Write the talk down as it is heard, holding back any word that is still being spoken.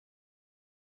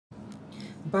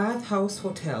Bath House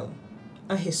Hotel,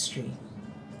 a history.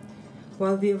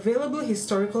 While the available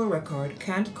historical record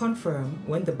can't confirm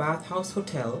when the Bath House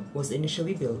Hotel was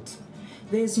initially built,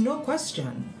 there is no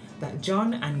question that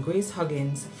John and Grace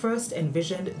Huggins first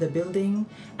envisioned the building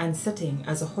and setting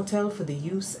as a hotel for the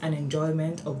use and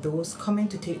enjoyment of those coming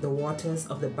to take the waters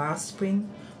of the Bath Spring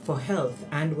for health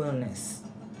and wellness.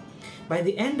 By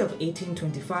the end of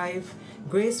 1825,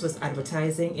 Grace was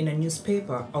advertising in a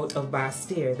newspaper out of Bath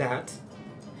Stair that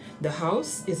the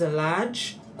house is a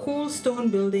large, cool stone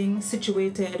building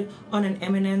situated on an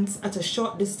eminence at a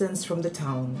short distance from the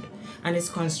town, and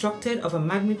is constructed of a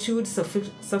magnitude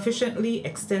sufficiently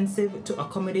extensive to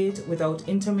accommodate without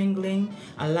intermingling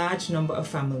a large number of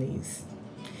families.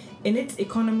 In its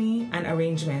economy and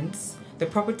arrangements, the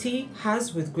property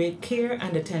has with great care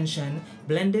and attention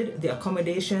blended the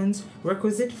accommodations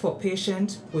requisite for a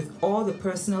patient with all the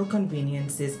personal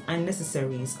conveniences and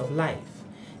necessaries of life.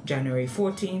 January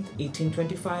 14,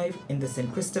 1825, in the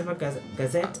St. Christopher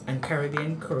Gazette and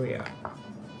Caribbean Courier.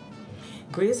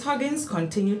 Grace Huggins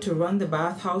continued to run the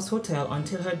Bath House Hotel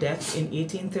until her death in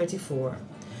 1834,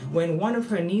 when one of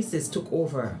her nieces took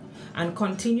over, and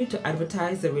continued to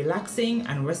advertise the relaxing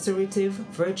and restorative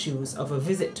virtues of a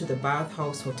visit to the Bath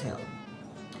House Hotel.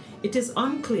 It is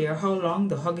unclear how long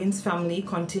the Huggins family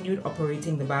continued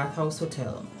operating the Bath House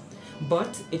Hotel,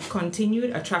 but it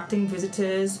continued attracting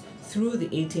visitors through the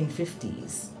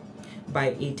 1850s. By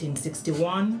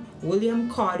 1861, William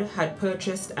Codd had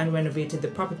purchased and renovated the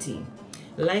property,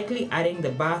 likely adding the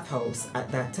bathhouse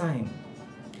at that time.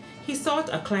 He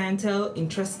sought a clientele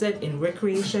interested in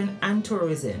recreation and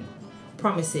tourism,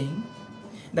 promising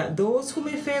that those who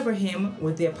may favor him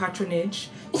with their patronage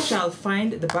shall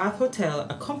find the Bath Hotel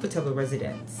a comfortable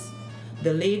residence.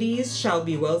 The ladies shall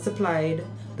be well supplied,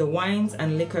 the wines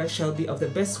and liquor shall be of the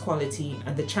best quality,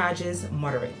 and the charges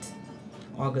moderate.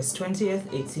 August 20th,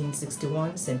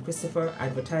 1861, St. Christopher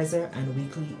Advertiser and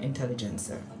Weekly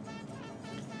Intelligencer.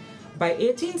 By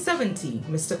 1870,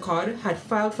 Mr. Codd had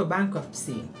filed for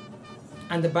bankruptcy,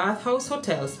 and the Bath House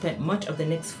Hotel spent much of the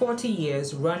next 40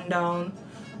 years run down,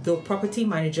 though property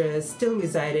managers still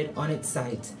resided on its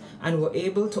site and were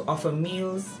able to offer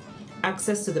meals,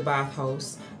 access to the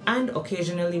bathhouse, and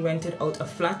occasionally rented out a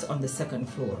flat on the second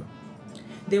floor.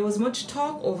 There was much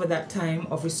talk over that time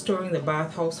of restoring the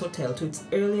Bath House Hotel to its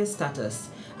earlier status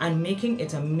and making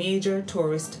it a major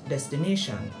tourist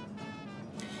destination.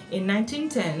 In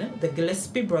 1910, the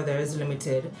Gillespie Brothers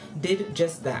Limited did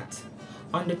just that,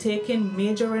 undertaking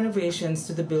major renovations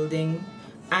to the building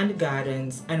and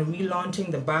gardens and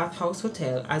relaunching the Bath House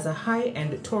Hotel as a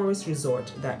high-end tourist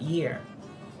resort that year.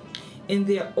 In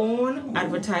their own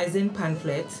advertising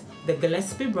pamphlet, the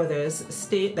Gillespie Brothers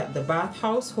state that the Bath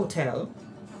House Hotel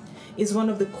is one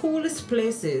of the coolest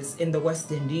places in the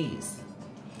West Indies.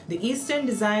 The eastern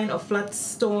design of flat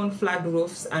stone flagged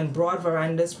roofs and broad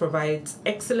verandas provides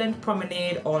excellent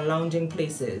promenade or lounging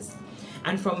places,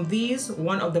 and from these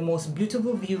one of the most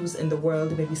beautiful views in the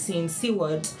world may be seen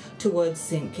seawards towards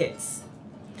St. Kitts.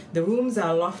 The rooms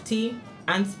are lofty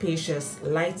and spacious,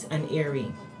 light and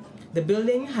airy. The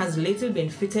building has lately been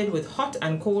fitted with hot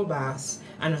and cold baths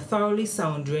and a thoroughly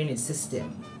sound drainage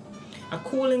system. A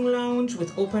cooling lounge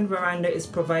with open veranda is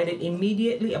provided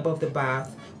immediately above the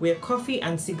bath, where coffee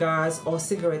and cigars or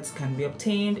cigarettes can be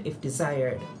obtained if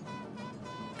desired.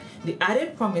 The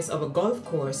added promise of a golf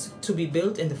course to be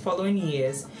built in the following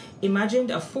years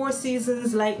imagined a Four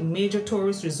Seasons-like major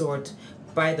tourist resort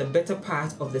by the better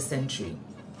part of the century.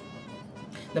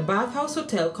 The Bath House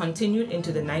Hotel continued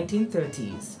into the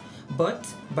 1930s, but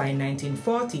by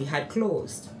 1940 had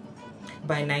closed.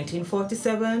 By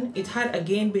 1947, it had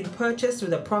again been purchased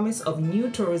with a promise of new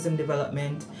tourism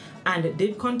development and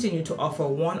did continue to offer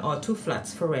 1 or 2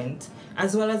 flats for rent,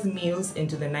 as well as meals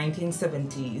into the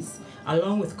 1970s,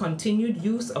 along with continued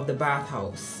use of the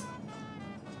bathhouse.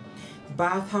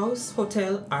 Bath House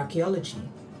Hotel Archaeology.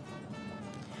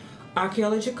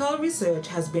 Archaeological research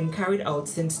has been carried out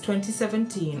since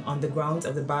 2017 on the grounds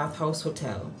of the Bath House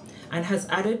Hotel and has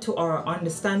added to our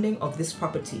understanding of this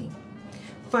property.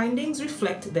 Findings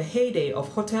reflect the heyday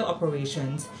of hotel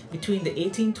operations between the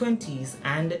 1820s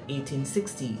and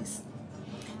 1860s.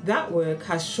 That work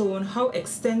has shown how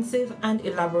extensive and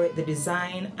elaborate the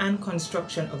design and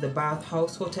construction of the Bath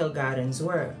House Hotel gardens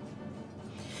were.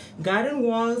 Garden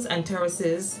walls and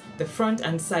terraces, the front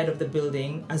and side of the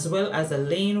building, as well as a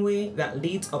laneway that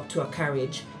leads up to a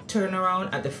carriage, turn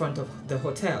around at the front of the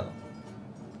hotel.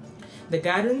 The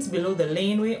gardens below the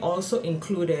laneway also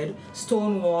included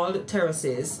stone-walled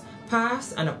terraces,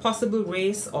 paths, and a possible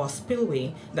race or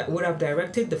spillway that would have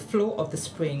directed the flow of the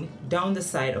spring down the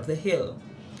side of the hill.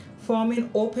 forming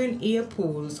open-air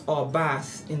pools or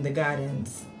baths in the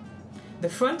gardens. The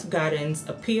front gardens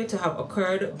appear to have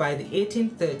occurred by the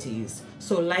 1830s,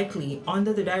 so likely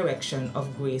under the direction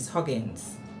of Grace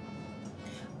Huggins.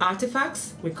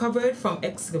 Artifacts recovered from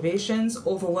excavations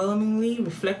overwhelmingly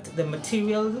reflect the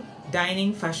material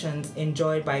dining fashions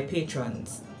enjoyed by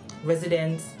patrons,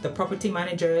 residents, the property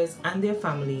managers, and their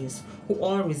families, who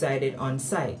all resided on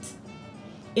site.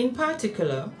 In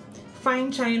particular,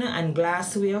 fine china and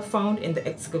glassware found in the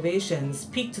excavations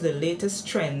speak to the latest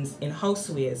trends in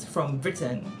housewares from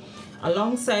Britain,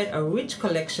 alongside a rich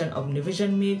collection of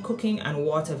Nevisian-made cooking and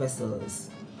water vessels.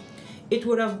 It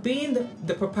would have been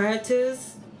the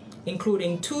proprietors,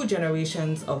 including 2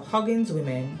 generations of Huggins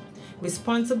women,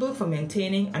 responsible for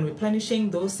maintaining and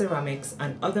replenishing those ceramics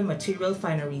and other material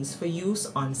fineries for use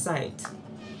on site.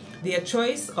 Their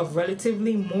choice of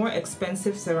relatively more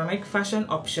expensive ceramic fashion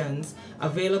options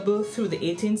available through the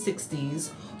 1860s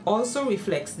also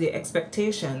reflects the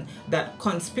expectation that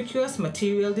conspicuous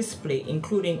material display,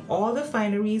 including all the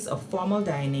fineries of formal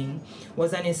dining,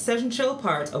 was an essential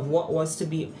part of what was to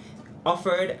be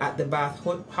offered at the Bath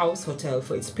House Hotel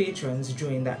for its patrons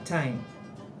during that time.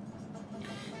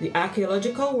 The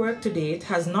archaeological work to date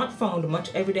has not found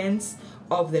much evidence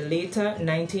of the later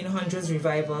 1900s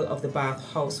revival of the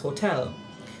Bath House Hotel,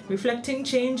 reflecting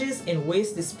changes in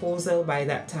waste disposal by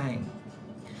that time.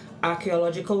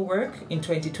 Archaeological work in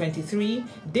 2023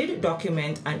 did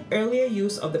document an earlier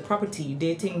use of the property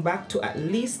dating back to at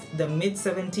least the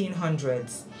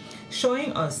mid-1700s,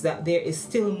 showing us that there is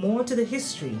still more to the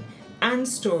history and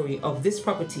story of this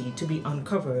property to be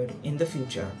uncovered in the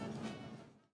future.